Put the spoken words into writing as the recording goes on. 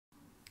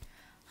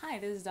Hi,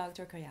 this is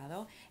Dr.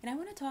 Collado, and I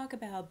want to talk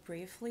about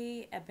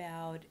briefly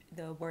about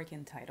the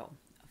working title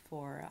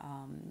for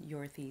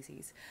your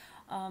thesis.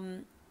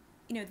 Um,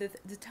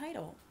 the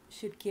title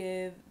should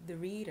give the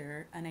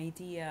reader an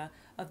idea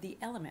of the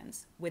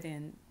elements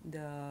within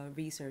the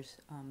research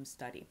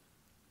study.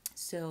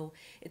 So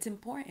it's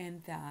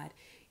important that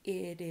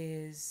it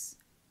is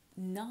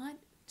not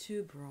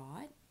too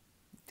broad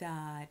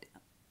that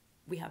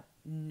we have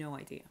no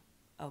idea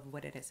of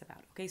what it is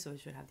about. Okay, so it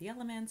should have the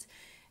elements,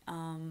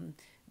 um,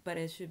 but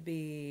it should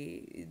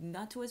be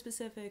not too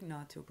specific,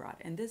 not too broad.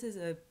 And this is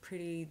a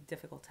pretty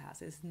difficult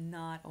task. It's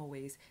not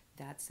always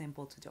that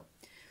simple to do.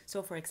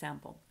 So, for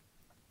example,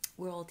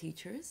 we're all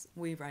teachers.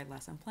 We write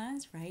lesson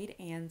plans, right?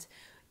 And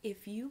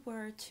if you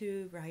were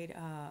to write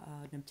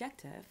an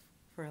objective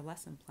for a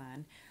lesson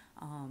plan,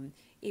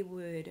 it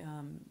would,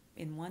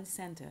 in one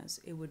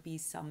sentence, it would be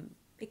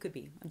it could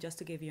be, just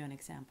to give you an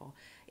example,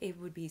 it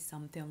would be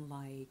something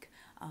like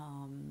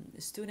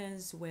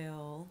students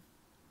will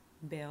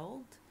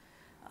build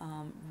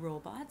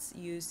robots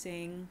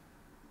using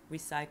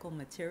recycled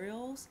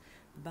materials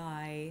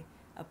by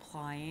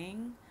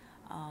applying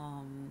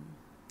um,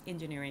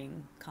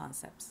 engineering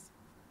concepts.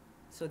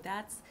 So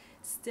that's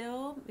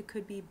still, it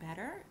could be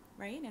better,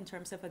 right, in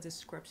terms of a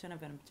description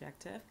of an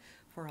objective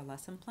for a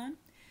lesson plan,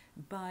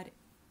 but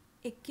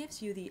it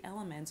gives you the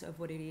elements of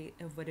what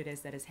it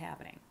is that is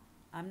happening.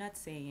 I'm not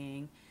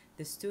saying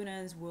the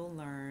students will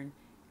learn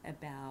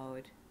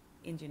about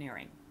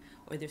engineering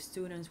or the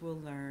students will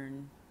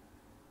learn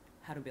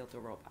how to build a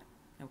robot.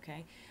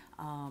 Okay,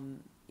 um,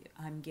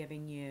 I'm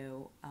giving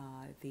you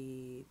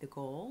the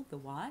goal, the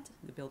what,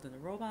 the building the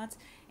robots,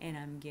 and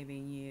I'm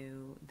giving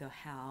you the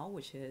how,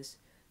 which is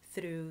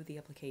through the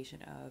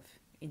application of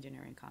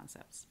engineering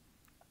concepts.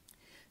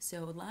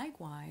 So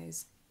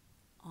likewise,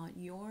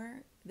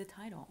 the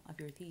title of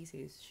your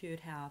thesis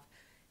should have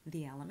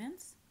the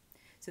elements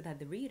so that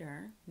the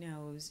reader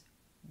knows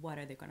what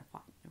are they going to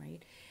find,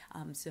 right?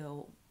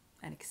 So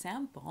an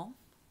example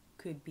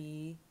could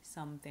be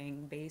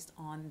something based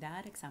on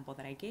that example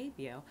that I gave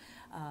you.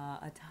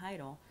 A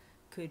title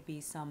could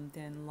be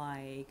something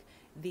like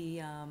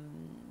the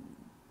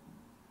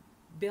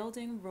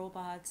building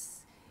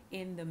robots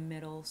in the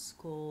middle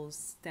school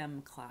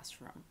STEM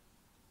classroom.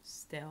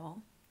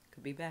 Still,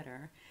 could be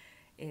better.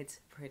 It's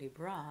pretty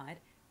broad,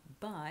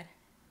 but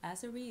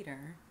as a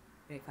reader,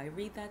 if I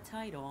read that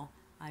title,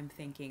 I'm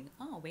thinking,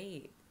 oh,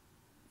 wait,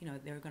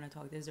 they're going to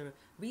talk, there's a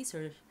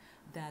research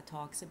that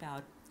talks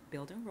about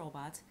building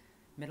robots,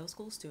 middle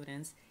school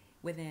students,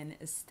 within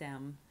a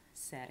STEM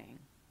setting,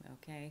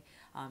 okay?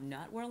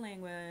 Not world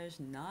language,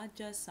 not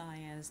just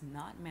science,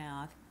 not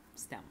math,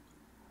 STEM.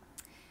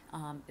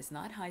 It's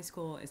not high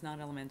school, it's not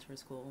elementary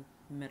school,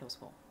 middle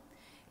school.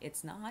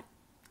 It's not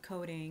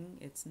coding,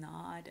 it's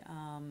not,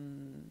 I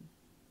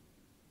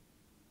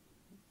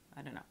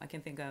don't know, I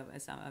can think of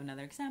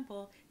another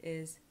example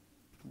is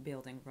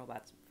building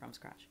robots from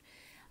scratch.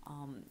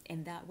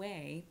 In that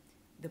way,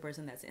 the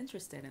person that's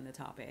interested in the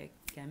topic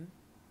can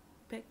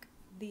pick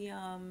the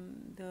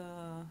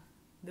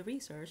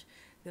research,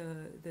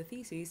 the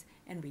thesis,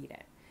 and read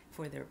it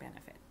for their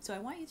benefit. So I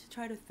want you to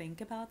try to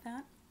think about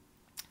that.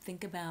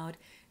 Think about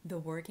the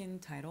working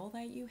title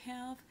that you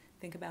have.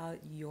 Think about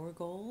your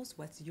goals.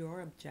 What's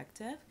your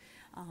objective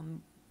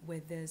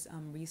with this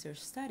research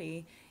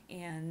study,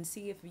 and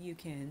see if you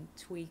can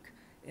tweak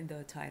in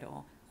the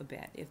title a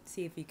bit.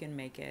 See if you can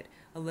make it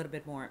a little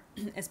bit more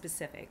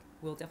specific.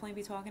 We'll definitely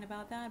be talking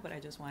about that, but I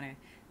just wanted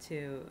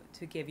to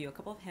give you a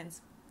couple of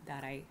hints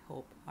that I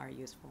hope are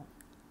useful.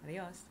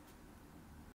 Adios.